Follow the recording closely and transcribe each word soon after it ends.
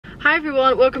Hi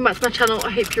everyone, welcome back to my channel.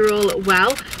 I hope you're all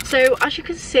well. So as you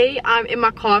can see, I'm in my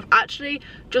car. I've actually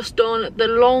just done the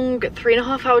long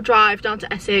 3.5 hour drive down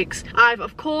to Essex. I've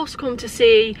of course come to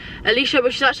see Alicia,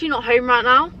 but she's actually not home right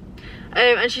now,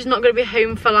 and she's not going to be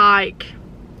home for like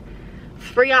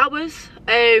 3 hours.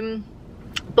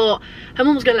 But her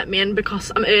mum's gonna let me in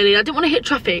because I'm early. I didn't want to hit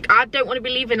traffic. I don't want to be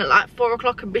leaving at like 4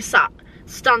 o'clock and be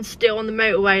stand still on the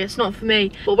motorway. It's not for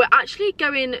me. But we're actually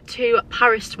going to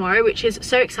Paris tomorrow, which is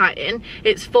so exciting.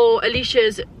 It's for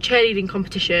Alicia's cheerleading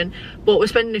competition, but we're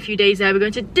spending a few days there. We're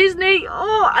going to Disney.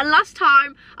 Oh, and last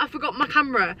time I forgot my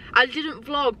camera. I didn't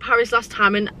vlog Paris last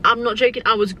time, and I'm not joking,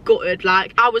 I was gutted.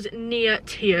 Like, I was near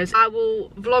tears. I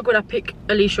will vlog when I pick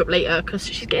Alicia up later because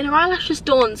she's getting her eyelashes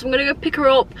done, so I'm gonna go pick her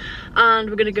up and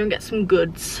we're gonna go and get some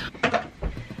goods.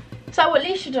 Is that what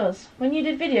Alicia does when you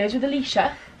did videos with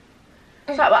Alicia?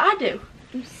 Is that what I do?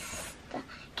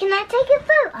 Can I take a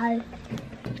photo?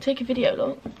 Take a video,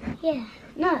 look. Yeah.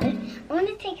 No, I want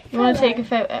to take a photo. You want to take a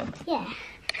photo? Yeah.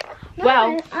 No,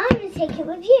 well, I want to take it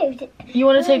with you. You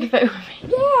want to take a photo with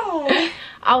me? Yeah.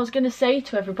 I was going to say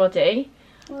to everybody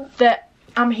that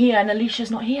I'm here and Alicia's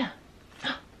not here.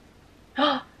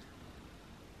 I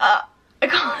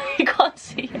can't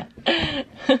see her.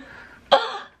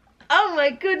 Oh my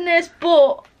goodness,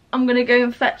 but I'm going to go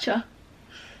and fetch her.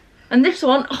 And this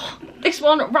one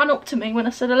ran up to me when I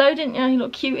said hello, didn't you? You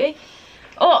look cutie.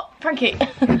 Oh, Frankie.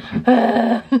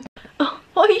 Oh,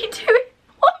 what are you doing?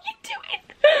 What are you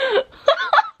doing?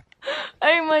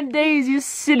 Oh my days, you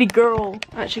silly girl.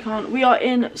 I actually can't. We are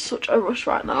in such a rush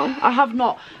right now. I've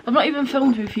not even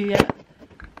filmed with you yet.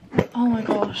 Oh my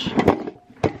gosh.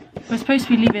 We're supposed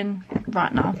to be leaving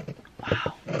right now.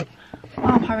 Wow.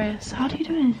 Wow, Paris. How are you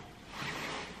doing?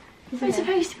 We're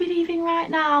supposed to be leaving right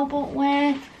now, but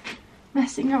we're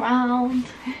messing around.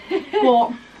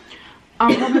 But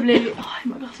I'm probably, oh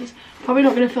my glasses, probably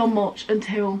not going to film much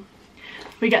until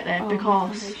we get there,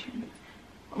 because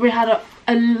we had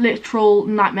a literal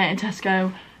nightmare in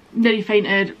Tesco. Nearly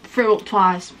fainted, threw up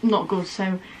twice, not good.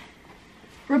 So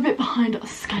we're a bit behind our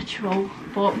schedule,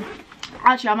 but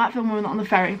actually I might film one on the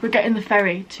ferry. We're getting the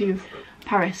ferry to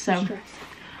Paris, so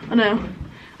I know,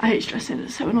 I hate stressing,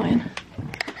 it's so annoying.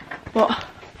 But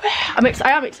I am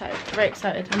excited, very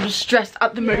excited. I'm just stressed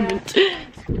at the moment.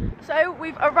 So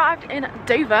we've arrived in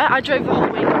Dover. I drove the whole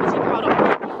way, obviously proud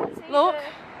of me. Look.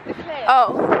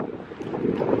 Oh.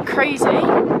 Crazy.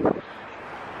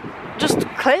 Just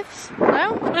cliffs,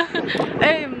 no?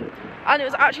 And it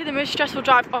was actually the most stressful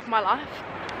drive of my life.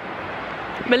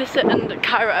 Melissa and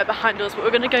Kyra are behind us, but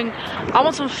we're gonna go and, I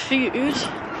want some food.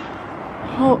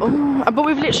 But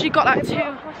we've literally got like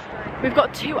we've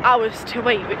got 2 hours to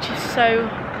wait, which is so,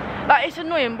 like, it's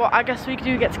annoying, but I guess we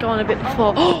do get to go on a bit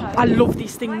before. Oh, I love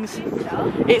these things.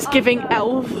 It's giving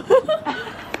elf.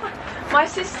 My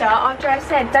sister, after I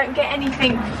said don't get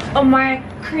anything on my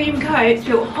cream coat,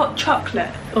 built hot chocolate.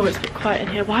 Oh, it's a bit quiet in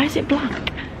here. Why is it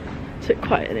black? It's a bit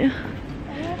quiet in here.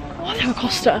 Oh, they're a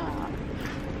Costa.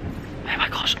 Oh my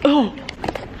gosh. Oh.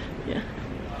 Yeah.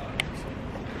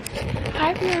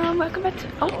 Hi everyone, welcome back to,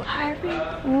 oh hi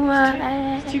everyone.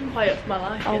 It's too quiet for my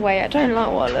life. Oh wait, I don't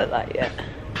like what I look like yet.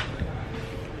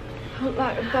 I look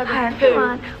like a bag of Hi poo.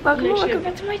 everyone, welcome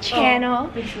back to my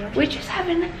channel. We're just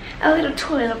having a little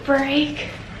toilet break.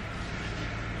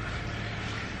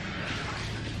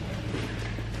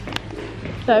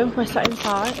 So we're sat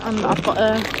inside and I've got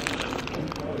a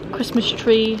Christmas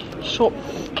tree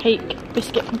shortcake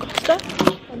biscuit from Costa.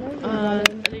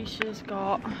 And Alicia's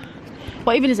got,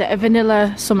 what even is it? A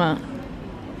vanilla summer.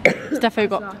 It's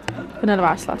definitely got vanilla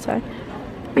ice latte.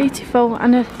 Beautiful,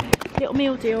 and a little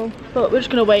meal deal. But we're just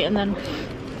gonna wait and then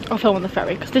I'll film on the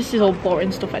ferry because this is all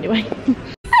boring stuff anyway.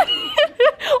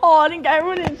 Oh, I didn't get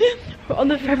running. We're on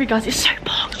the ferry, guys. It's so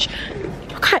posh.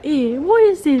 Look at it. What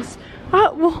is this?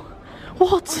 What?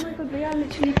 Oh my god, we are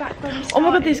literally back from the start. Oh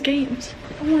my god, there's games.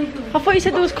 Oh my god. I thought you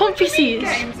said there was comfy seats.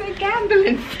 Games, they're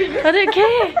gambling. I don't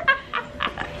care.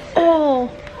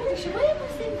 Oh,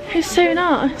 it's so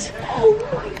nice.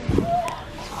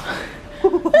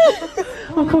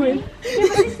 I'm coming.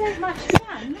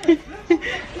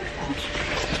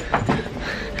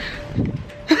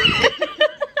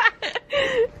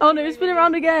 Oh no, it's been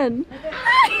around again.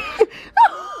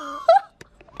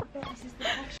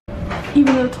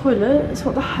 Even the toilets,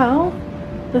 what the hell?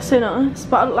 They're so nice,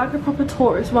 but I look like a proper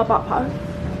tourist with my backpack.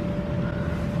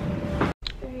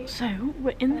 So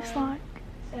we're in this like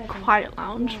quiet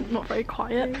lounge, not very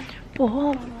quiet,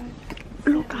 but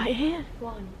look at here.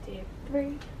 1, 2,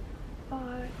 3,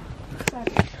 5,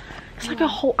 7. It's like a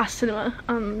whole ass cinema,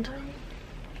 and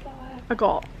I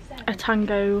got a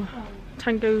tango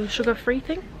sugar free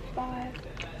thing. 5,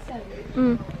 7.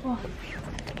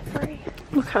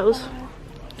 Look at us.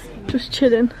 Just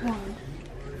chilling.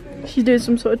 She's doing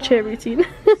some sort of cheer routine.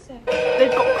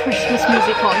 They've got Christmas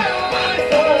music on.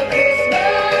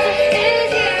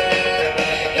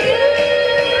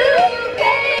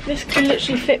 This can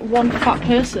literally fit one fat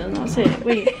person, that's it.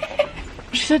 Wait.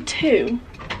 She said 2.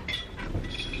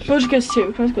 We'll just go to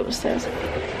 2, can we go upstairs?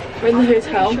 We're in the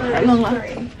hotel. Long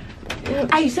left.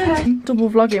 I said double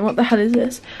vlogging, what the hell is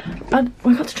this? And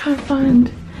we got to try and find.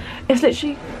 It's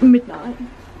literally midnight.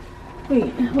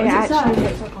 Wait, what is it say?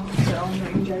 Looks like a hospital on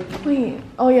Range Rover. Wait,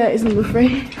 oh yeah, it's number 3.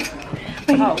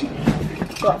 Wait. Oh.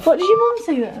 What did your mum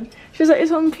say then? She was like,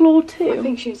 it's on floor 2. I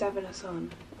think she was having a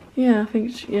son. Yeah, I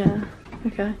think yeah.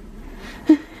 Okay.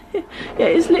 Yeah,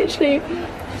 it's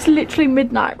literally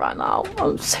midnight right now.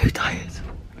 I'm so tired.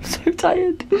 I'm so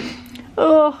tired.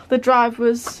 Oh, the drive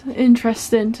was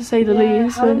interesting to say the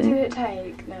least. How long did it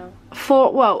take now?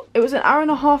 Well, it was an hour and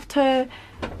a half to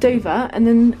Dover, and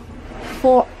then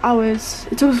 4 hours.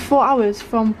 It took us 4 hours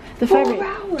from the ferry. 4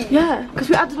 hours? Yeah, because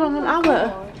we added on an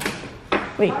hour.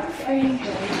 Wait.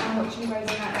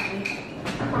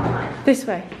 This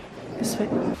way. This way.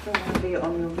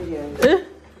 On your video.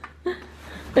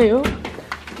 There you go.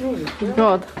 Oh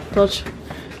God, dodge.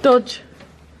 Dodge.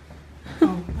 Oh, I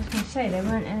was going to say, there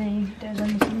weren't any. There was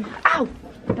only some. Ow!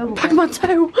 Double Had my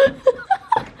toe.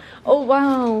 Oh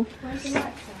wow.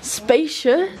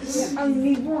 Spacious.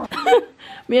 Only one.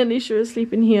 Me and Alicia are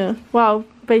sleeping here. Wow,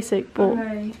 basic, but.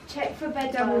 Okay. Check for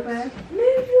bed double bed.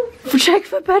 Check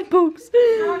for bed bugs.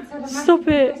 Stop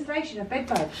it. Of bed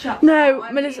bugs. Shut No,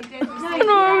 Melissa.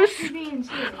 No.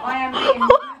 I am being.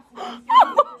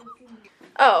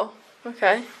 Oh,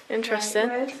 okay. Interesting.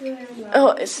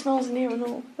 Oh, it smells in here and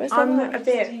all. Where's that? I'm a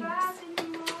bit.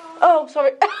 Oh,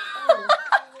 sorry.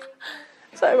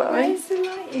 Sorry about me. Where's the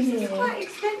light in here? It's quite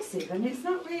expensive and it's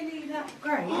not really that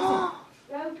great, is it?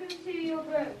 Welcome to your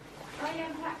room. I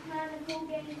am Pac-Man and all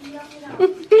games young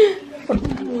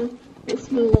It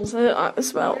smells. I don't like the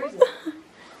smell.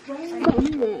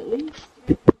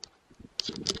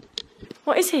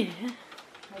 What is here?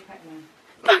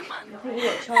 Pac-Man. Do you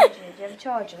have a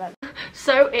charger? Like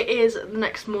So it is the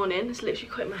next morning. It's literally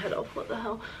cutting my head off. What the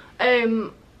hell?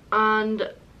 And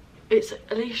it's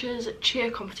Alicia's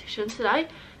cheer competition today.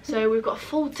 So we've got a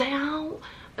full day out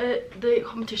at the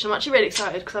competition. I'm actually really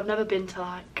excited because I've never been to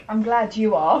like. I'm glad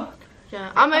you are.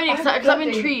 Yeah, I'm only excited because I'm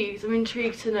intrigued. I'm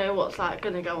intrigued to know what's like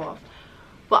gonna go off.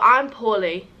 But I'm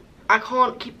poorly. I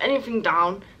can't keep anything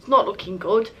down. It's not looking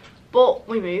good. But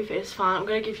we move. It's fine. I'm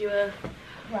gonna give you a.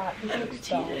 Right, this looks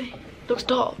dark. Looks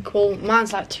dark. Well,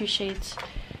 mine's like 2 shades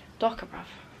darker, bruv.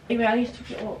 Anyway, I need to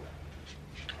tuck it up.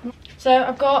 So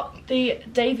I've got the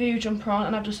debut jumper on,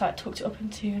 and I've just like tucked it up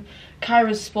into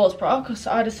Kyra's sports bra because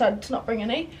I decided to not bring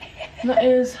any. And that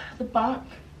is the back.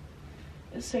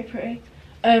 It's so pretty.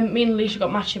 Me and Alicia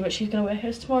got matching, but she's gonna wear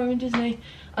hers tomorrow in Disney.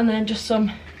 And then just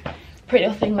some pretty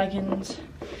little thing leggings.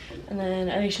 And then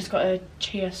Alicia's got her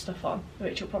cheer stuff on,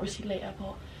 which you'll probably see later.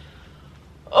 But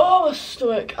oh, my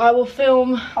stomach. I will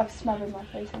film. I've smothered my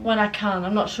face. When I can.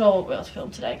 I'm not sure what we'll to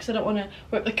film today because I don't want to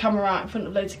whip the camera out in front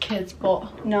of loads of kids,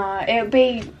 but. No, it'll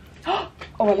be. Oh,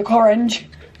 I look orange.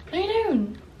 What are you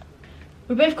doing?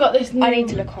 We both got this new. I need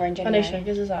to look orange anyway. Alicia,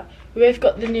 gives us that. We both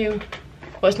got the new.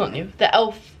 Well, it's not new. The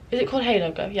e.l.f. Is it called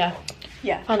Halo Go? Yeah.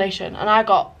 Yeah. Foundation. And I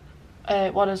got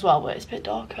one as well, but it's a bit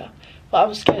darker. But I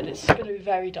was scared it's going to be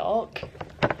very dark.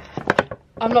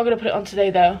 I'm not going to put it on today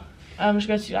though. I'm just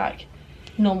going to do like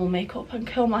normal makeup and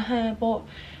curl my hair, but I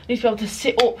need to be able to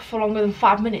sit up for longer than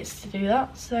 5 minutes to do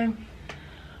that, so.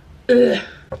 Ugh.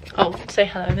 Oh, say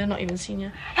hello, they're not even seen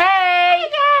you. Hey!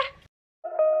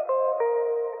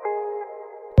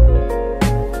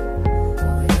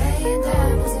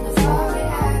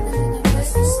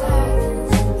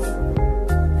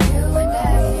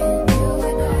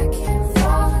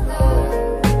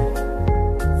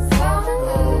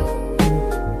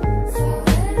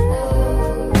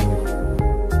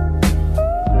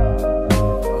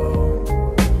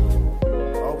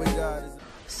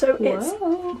 So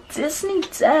it's Disney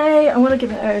Day. I'm gonna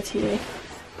give it over to you,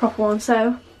 proper one.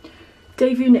 So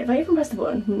debut knit. Have I even pressed the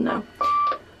button? No.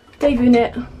 Debut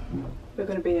knit. We're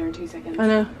gonna be there in 2 seconds. I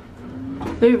know.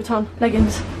 Louis Vuitton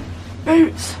leggings,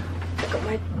 boots. I've got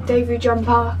my debut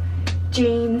jumper,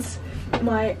 jeans,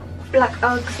 my black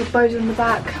Uggs with bows on the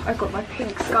back. I've got my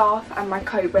pink scarf and my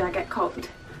coat when I get cold.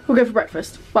 We'll go for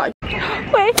breakfast. Bye.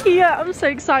 We're here. I'm so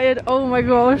excited. Oh my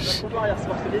gosh.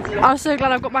 I'm so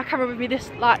glad I've got my camera with me this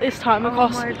time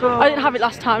because I didn't have it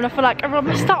last time and I feel like everyone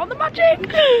missed out on the magic.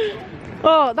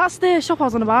 Oh, that's the shop I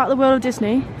was on about, the World of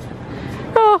Disney.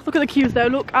 Oh, look at the queues though.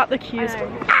 Look at the queues.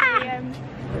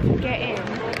 Get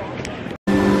in.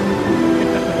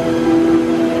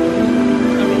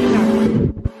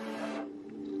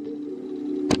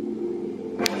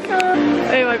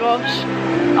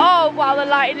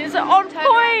 lighting is on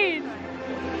point.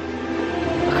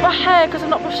 Look at my hair because I've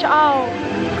not brushed it out.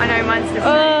 I know, mine's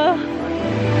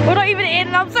different. We're not even in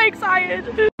and I'm so excited.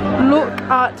 Look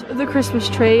at the Christmas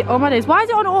tree. Oh my days. Why is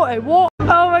it on auto? What?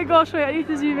 Oh my gosh, wait, I need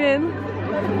to zoom in.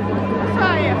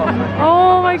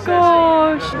 Oh my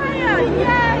gosh.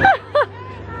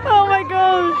 Oh my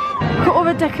gosh. Look at all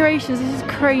the decorations. This is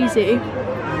crazy.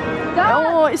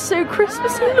 Oh, it's so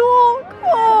Christmassy. Look.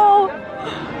 Oh.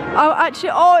 Oh,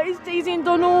 actually, oh, it's Daisy and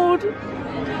Donald.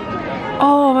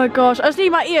 Oh my gosh. I just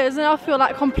need my ears and I feel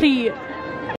like complete.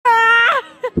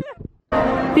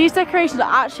 These decorations,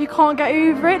 I actually can't get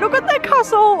over it. Look at the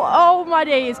castle. Oh my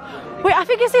days. Wait, I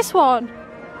think it's this one.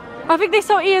 I think they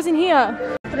sell ears in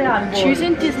here.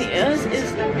 Choosing Disney ears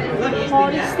is the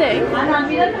hardest thing.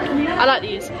 I like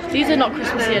these. These are not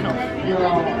Christmassy enough.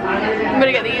 I'm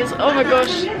gonna get these. Oh my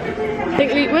gosh.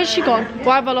 Where's she gone?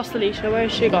 Why have I lost Alicia? Where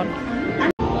is she gone?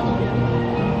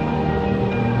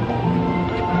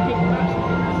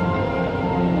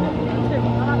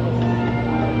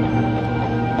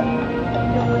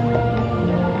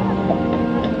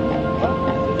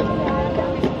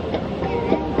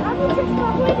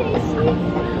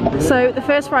 So the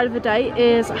first ride of the day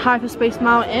is Hyperspace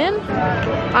Mountain,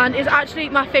 and it's actually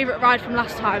my favourite ride from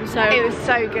last time. So it was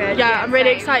so good. Yeah, I'm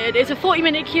really excited. It's a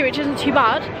 40-minute queue, which isn't too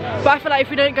bad. But I feel like if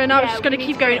we don't go now, it's just going to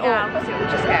keep going on.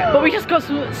 But we just got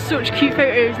such cute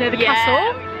photos near the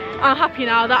castle. I'm happy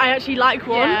now that I actually like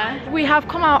one. Yeah. We have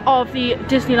come out of the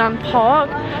Disneyland park,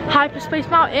 Hyperspace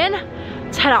Mountain.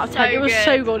 10 out of 10. It was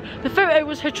so good. The photo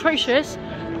was atrocious.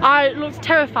 I looked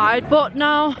terrified, but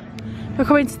now we're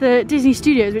coming to the Disney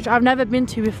Studios, which I've never been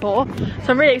to before,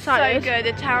 so I'm really excited. So good,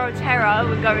 the Tower of Terror,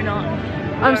 we're going on.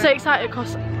 I'm so excited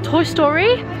because Toy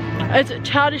Story, as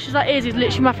childish as that is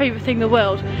literally my favourite thing in the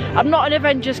world. I'm not an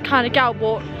Avengers kind of gal,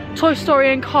 but Toy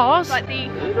Story and Cars. Like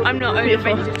I'm not an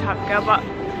Avengers type of girl, but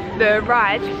the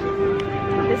ride,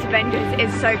 this Avengers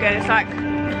is so good. It's like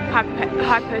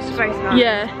Hyperspace Mountain.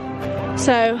 Yeah.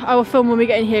 So I will film when we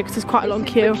get in here because there's quite a long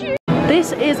queue.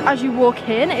 This is as you walk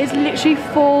in. It's literally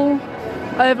full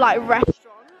of like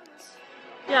restaurants.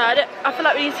 Yeah, I feel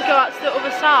like we need to go out to the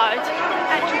other side.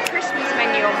 Actually, Christmas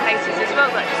menu on places as well.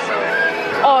 That just saw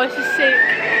it. Oh, this is sick.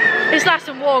 It's nice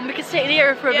and warm. We can sit in the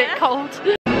area for a bit cold.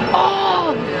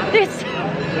 Oh, this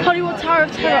Hollywood Tower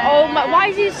of Terror. Oh my! Why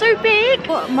is it so big?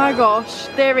 Oh my gosh!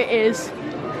 There it is.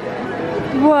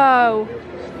 Whoa.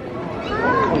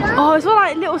 Oh, it's all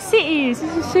like little cities.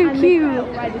 This is so cute.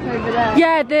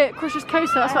 Yeah, the Crusher's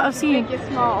Coaster, that's what I've seen.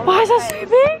 Why is that so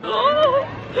big?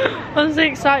 Oh, I'm so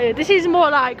excited. This is more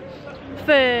like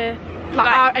for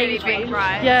like our age range.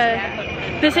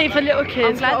 Yeah. This ain't for little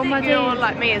kids. I'm glad that you're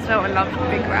like me as well and love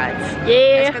big rides.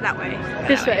 Yeah. Let's go that way.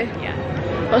 This way?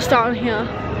 Yeah. I'll start on here.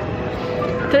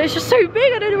 So it's just so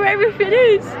big, I don't know where everything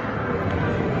is.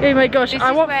 Oh my gosh,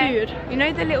 I want food. You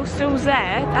know the little stalls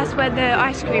there? That's where the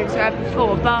ice creams were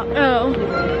before, but... Oh.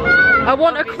 I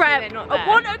want a crepe. I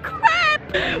want a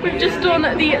crepe! We've just done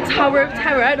the Tower of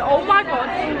Terror and oh my god,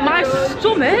 my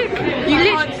stomach. You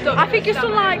literally, I think it's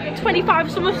done like 25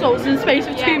 somersaults in the space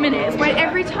of 2 minutes. When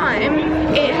every time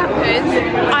it happens,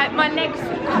 my legs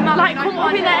come up. Like come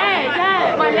up in the air,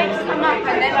 yeah. My legs come up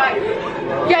and they're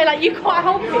like... Yeah, like you can't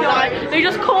help it, like they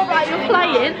just come up like you're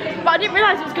playing. But I didn't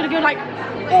realise it was going to go like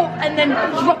up and then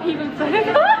drop even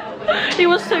further. It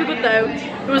was so good though.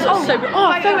 It was so good.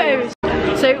 Oh, photos.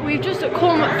 So we've just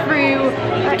come through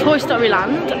Toy Story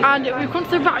Land and we've come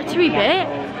to the Ratatouille bit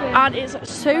and it's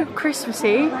so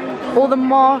Christmassy. All the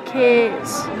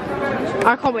markets.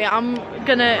 I can't wait. I'm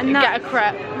gonna get a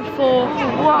crepe before.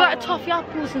 Like toffee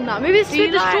apples and that. Maybe it's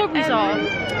sweet the strawberries are.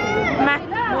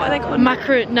 What are they called?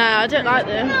 Macaron. No, I don't like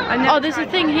them. Oh, there's a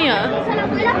thing here.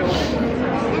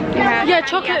 Yeah,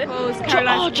 chocolate.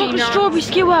 Chocolate strawberry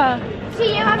skewer.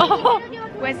 Oh.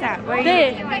 Where's that? Where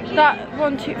there. That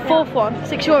fourth one.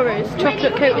 €6.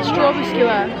 Chocolate coated strawberry skewer.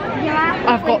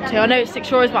 I've got to. I know it's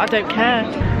 €6, but I don't care.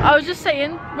 I was just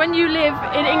saying, when you live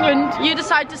in England, you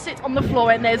decide to sit on the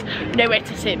floor and there's nowhere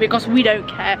to sit because we don't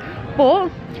care. But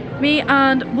me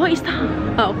and what is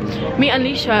that? Oh, me and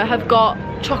Alicia have got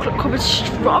chocolate covered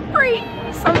strawberries.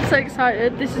 I'm so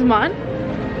excited. This is mine.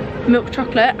 Milk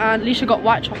chocolate, and Alicia got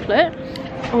white chocolate.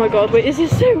 Oh my god, wait, this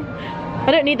is so... I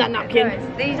don't need that napkin.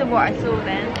 These are what I saw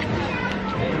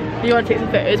then. You want to take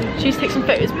some photos? She's taken some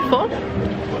photos before.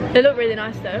 They look really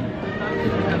nice though.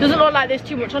 Doesn't look like there's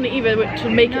too much on it either, which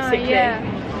would make it sickly. Yeah.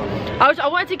 I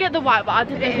wanted to get the white, but I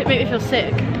didn't think it made me feel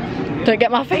sick. Don't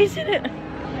get my face in it.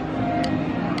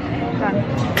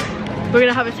 We're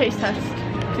gonna have a taste test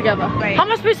together. Wait, how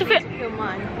am I supposed to fit?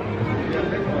 Mine.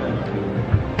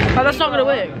 Oh, that's not gonna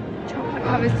work. Chocolate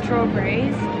covered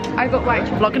strawberries. I got white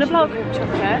chocolate. Vlog in a vlog.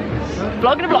 Chocolate.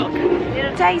 Vlog in a vlog.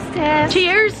 Little taste test.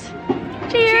 Cheers.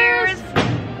 Cheers.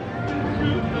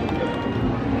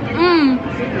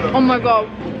 Oh my god.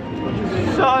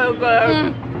 So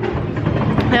good.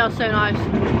 They are so nice.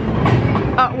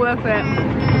 That's worth it.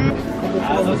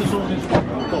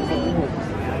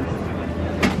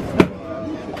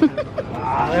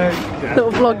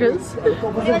 Little vloggers.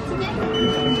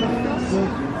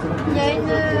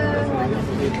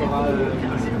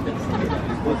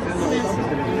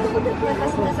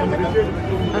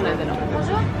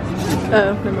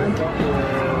 Oh, never mind.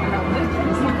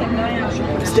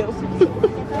 Still.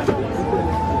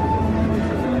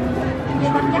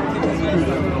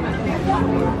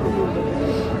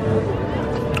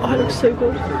 Oh, it looks so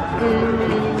good.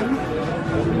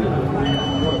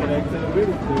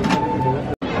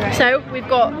 So we've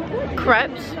got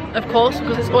crepes, of course,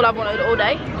 because it's all I've wanted all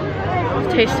day.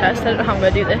 Taste test. I don't know how I'm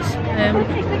gonna do this.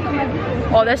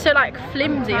 Oh, they're so like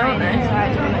flimsy, aren't they?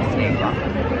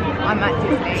 I'm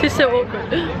actively. This is so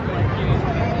awkward.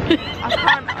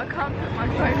 I can't put my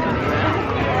phone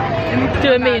in. Do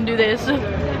me and do this. Put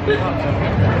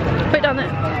it down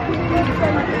there.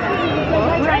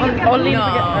 I'll leave it.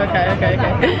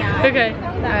 Okay.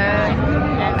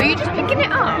 Are you just picking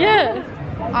it up? Yeah.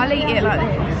 I'll eat it like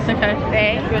this. Okay.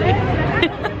 There. Ready?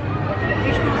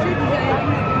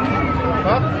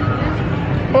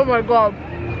 Oh my god.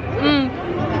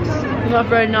 That's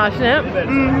very nice, isn't it?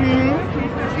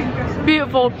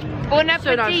 Beautiful. Bon So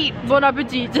appetit. nice. Bon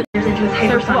appetit. So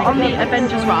we're on the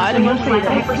Avengers ride. I'm going to play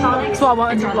this. That's what I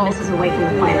wanted to vlog. This is away from the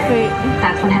planet.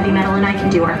 That's when heavy metal and I can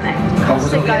do our thing.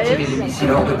 Sick, guys.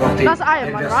 That's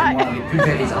Iron Man, right? I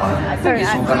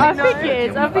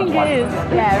think it is.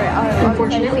 Yeah,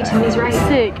 Unfortunately, Tony's right.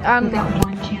 sick. And We've got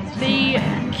one chance to the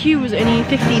queue was only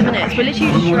 15 minutes. We're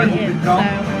literally just straight in. So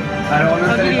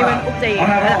I'll give you an update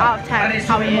out of 10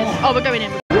 how it is. Oh, we're going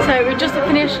in. So we just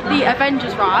finished the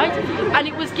Avengers ride and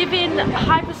it was giving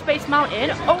Hyperspace Mountain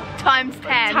Times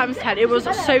 10. times 10. It was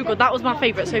so good. That was my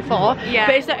favourite so far. Yeah.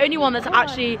 But it's the only one that's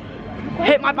actually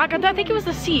hit my back. I don't think it was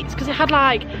the seats because it had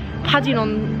like padding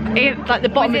on like the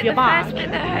bottom of your back.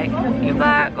 Your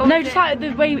back? No, just like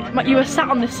the way you were sat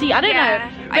on the seat. I don't know.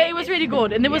 But it was really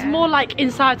good and there was yeah. more like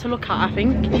inside to look at, I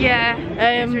think. Yeah,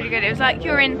 it was really good. It was like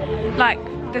you're in like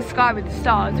the sky with the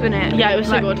stars, wasn't it? Yeah, it was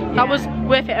like, so good. Yeah. That was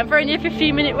worth it. And for only a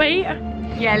 15-minute wait.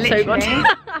 Yeah, literally. So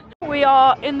good. We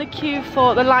are in the queue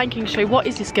for the Lion King show. What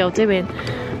is this girl doing?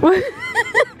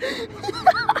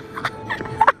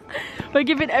 We're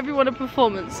giving everyone a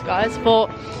performance, guys. But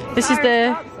this is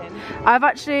the. I've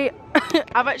actually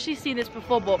seen this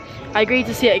before, but I agreed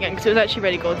to see it again because it was actually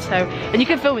really good. So, and you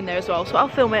can film in there as well. So I'll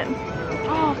film it.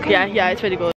 Oh, okay. Yeah, it's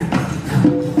really good.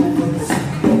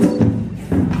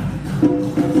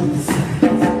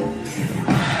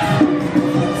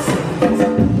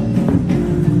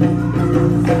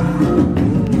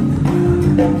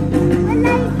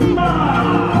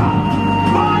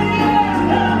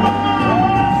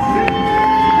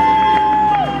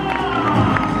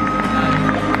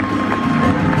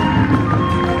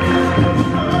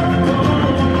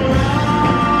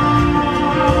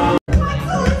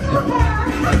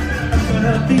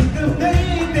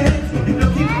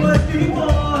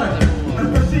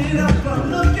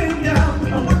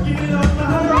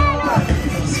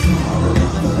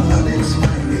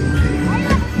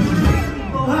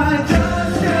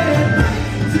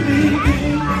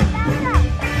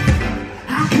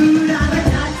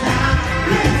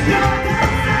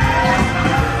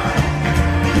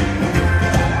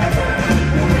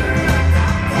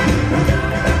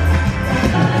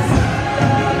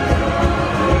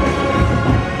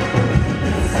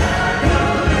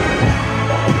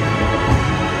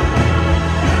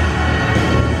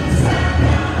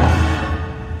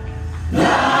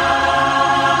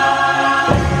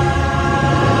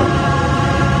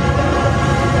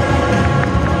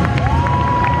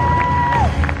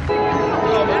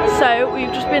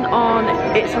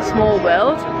 It's a Small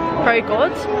World, very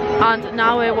good, and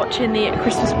now we're watching the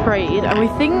Christmas parade and we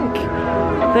think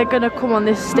they're gonna come on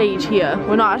this stage here.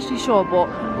 We're not actually sure, but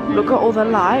look at all the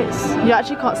lights. You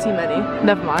actually can't see many,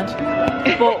 never mind.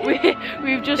 But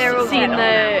we've just seen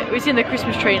the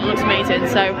Christmas train. It looks amazing,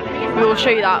 so we will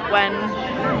show you that when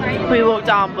we walk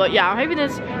down. But yeah, I'm hoping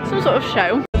there's some sort of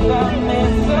show.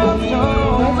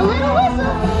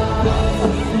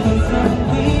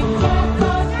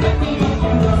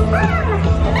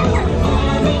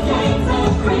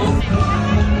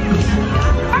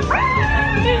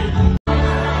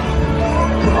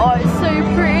 Oh, it's so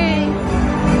pretty.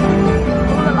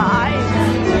 All the lights.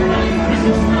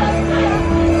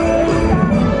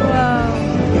 Wow.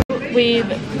 we've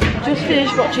just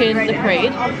finished watching the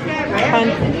parade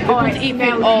and we've come to eat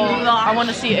food. Oh, I want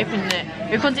to see it opening it.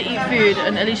 We've come to eat food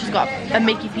and Alicia's got a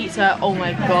Mickey pizza. Oh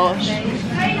my gosh,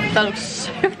 that looks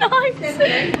so nice.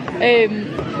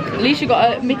 Alicia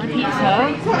got a Mickey pizza.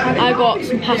 I got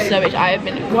some pasta, which I have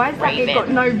been craving. got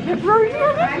no pepperoni?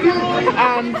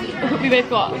 And we both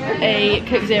got a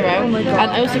Coke Zero. And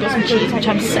I also got some cheese, which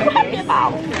I'm so happy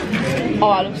about.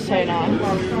 Oh, that looks so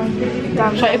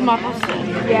nice. Should I open my pasta?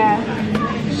 Yeah.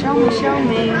 Show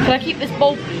me. Can I keep this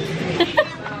bowl?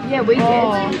 Yeah, we did.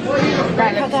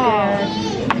 That looks good.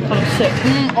 That looks so,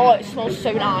 oh, it smells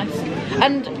so nice.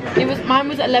 And mine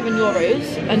was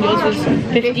 €11 and yours was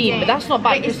 15, but that's not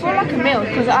bad. It's more like a meal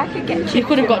because I could get chips. You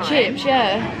could have got chips,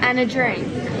 yeah. And a drink.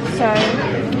 So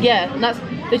yeah, and that's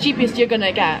the cheapest you're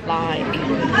gonna get. Like,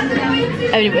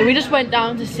 anyway, we just went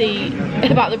down to see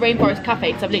about the Rainforest Cafe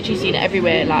because I've literally seen it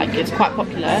everywhere. Like, it's quite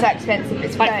popular. It's expensive.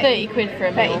 It's like 30 quid for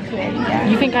a meal. 30 quid, yeah.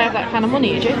 You think I have that kind of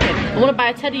money? You're joking. I want to buy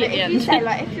a teddy at the end. You say,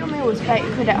 like, if your meal was 30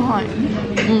 quid at home,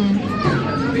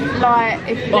 like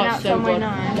if you've been out somewhere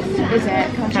nice, is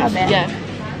it? Can I have it? Yeah.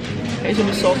 It's with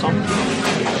the sauce on.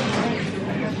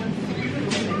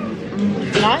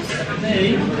 Nice.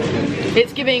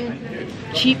 It's giving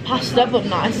cheap pasta, but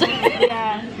nice.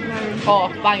 Yeah. Oh,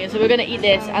 banging. So we're gonna eat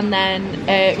this and then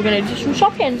we're gonna do some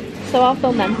shopping. So I'll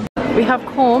film them. We have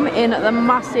come in at the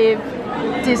massive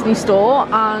Disney store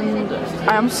and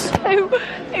I am so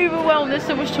overwhelmed. There's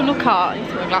so much to look at. I need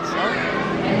to put my glasses on.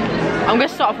 I'm gonna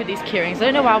start off with these keyrings. I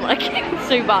don't know why I want a keyring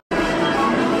so bad.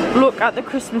 Look at the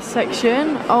Christmas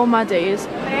section. Oh my days.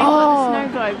 Oh, the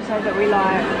snow globes so that we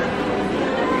like.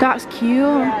 That's cute.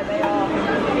 Yeah, they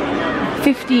are.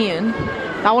 15.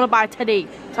 I want to buy a teddy.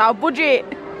 It's our budget.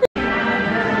 There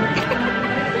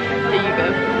you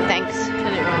go. Thanks.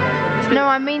 Turn it around. No,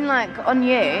 I mean like on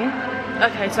you.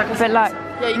 Okay, so I can. But like,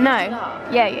 yeah, you no. can do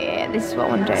that. Yeah. This is what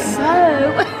I'm doing.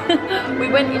 So we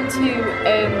went into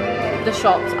the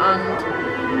shops and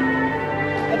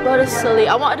I bought a silly.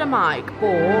 I wanted a mic,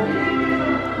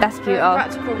 but That's cute. for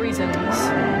practical reasons,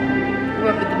 we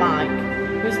went with the mic.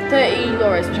 It was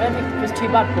 €30, which I don't think was too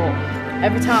bad, but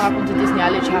every time I come to Disney, I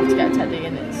literally have to get a teddy,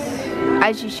 and it's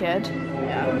As you should.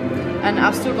 yeah. And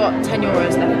I've still got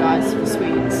 €10 left, guys, for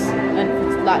sweets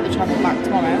and like the travel back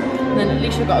tomorrow. And then at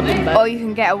least I've got a Dumbo. Or you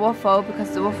can get a waffle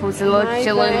because the waffles are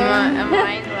still in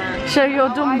my Show your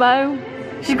Dumbo.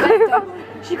 She's got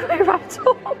it wrapped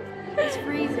up. It's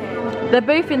freezing. They're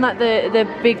both in like the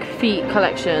big feet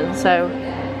collection, so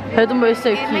her Dumbo is so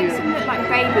It cute. makes them look like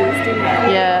babies, doesn't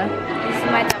it? Yeah. This is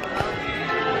my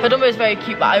Dumbo. Her Dumbo is very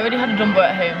cute, but I already had a Dumbo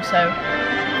at home, so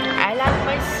I like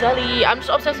my Sully. I'm just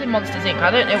obsessed with Monsters Inc. I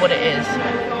don't know what it is.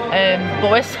 But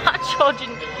we're sat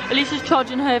charging, Elisa's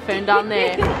charging her phone down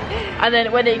there. And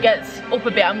then when it gets up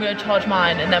a bit, I'm going to charge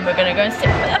mine, and then we're going to go and sit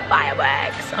for the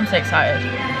fireworks. I'm so excited.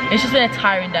 It's just been a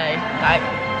tiring day. Like,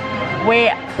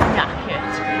 we're knackered.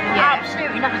 Yeah.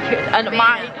 Absolutely knackered. And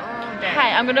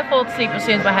hey, I'm going to fall asleep as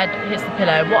soon as my head hits the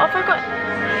pillow. What have I got?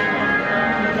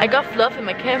 I got fluff in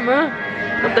my camera.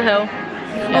 What the hell?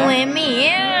 Yeah. Oh, me.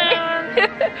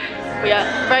 But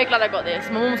yeah, very glad I got this.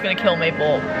 My mum's gonna kill me,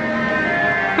 but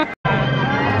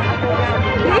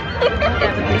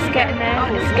It's getting there.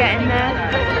 It's getting there.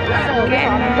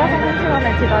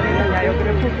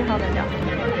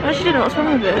 I actually don't know what's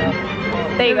wrong with it.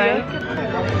 There you go.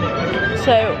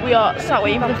 So we are sat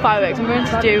waiting for the fireworks. I'm going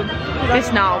to do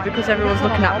this now because everyone's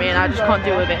looking at me and I just can't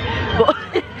deal with it. But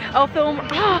I'll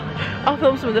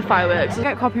film some of the fireworks. I'll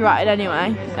get copyrighted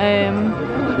anyway.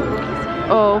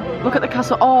 Oh, look at the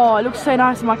castle. Oh, it looks so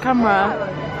nice on my camera.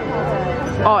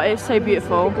 Oh, it's so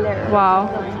beautiful. Wow.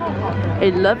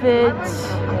 I love it.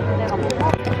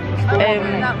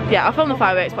 Yeah, I'll film the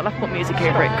fireworks, but I'll have to put music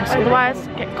over it because otherwise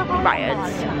I get copyrighted.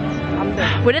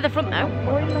 We're near the front now.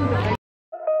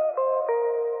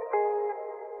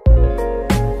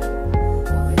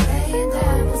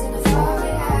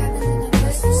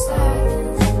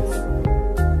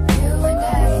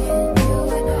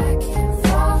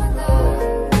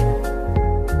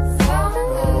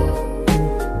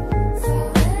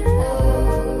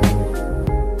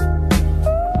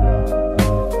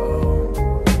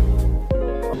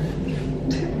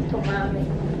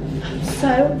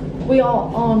 So we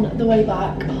are on the way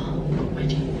back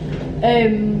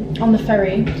on the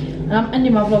ferry, and I'm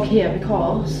ending my vlog here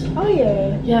because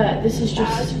this is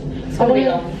just I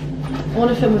want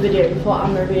to film a video before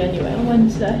Anne-Marie anyway on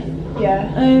Wednesday. So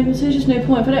there's just no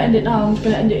point. If I don't end it now, I'm just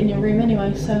going to end it in your room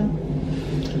anyway. So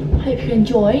I hope you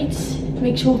enjoyed.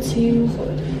 Make sure to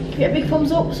give it a big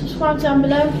thumbs up, subscribe down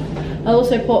below. I'll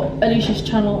also put Alicia's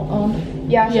channel on.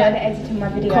 Yeah, I started editing my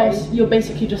videos. Because you'll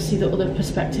basically just see the other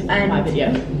perspective of my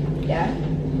video. Yeah.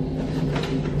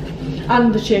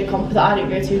 And the cheer comp that I didn't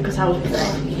go to because I was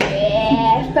poor.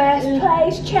 Yeah, first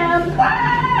place champ.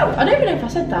 Wow! I don't even know if I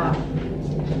said that.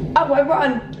 Oh, I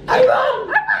won. I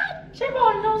won! Shame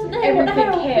on, I wasn't there. What the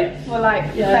Everything hell? hit for like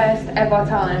Yeah. first ever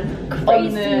time from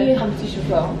Crazy. the competition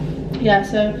floor. Yeah,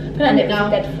 so we're gonna And end it it was now. a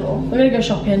dead floor. We're gonna go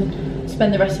shopping,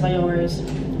 spend the rest of our euros,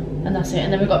 and that's it.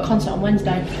 And then we've got a concert on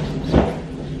Wednesday.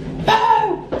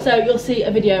 So you'll see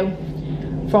a video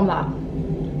from that.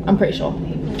 I'm pretty sure.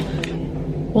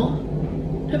 What?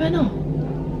 No, they're not.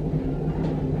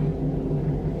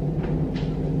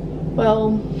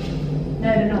 Well, No,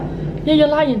 they're not. yeah, you're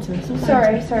lying to me. So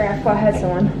Sorry, I thought I heard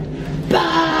someone.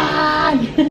 bye.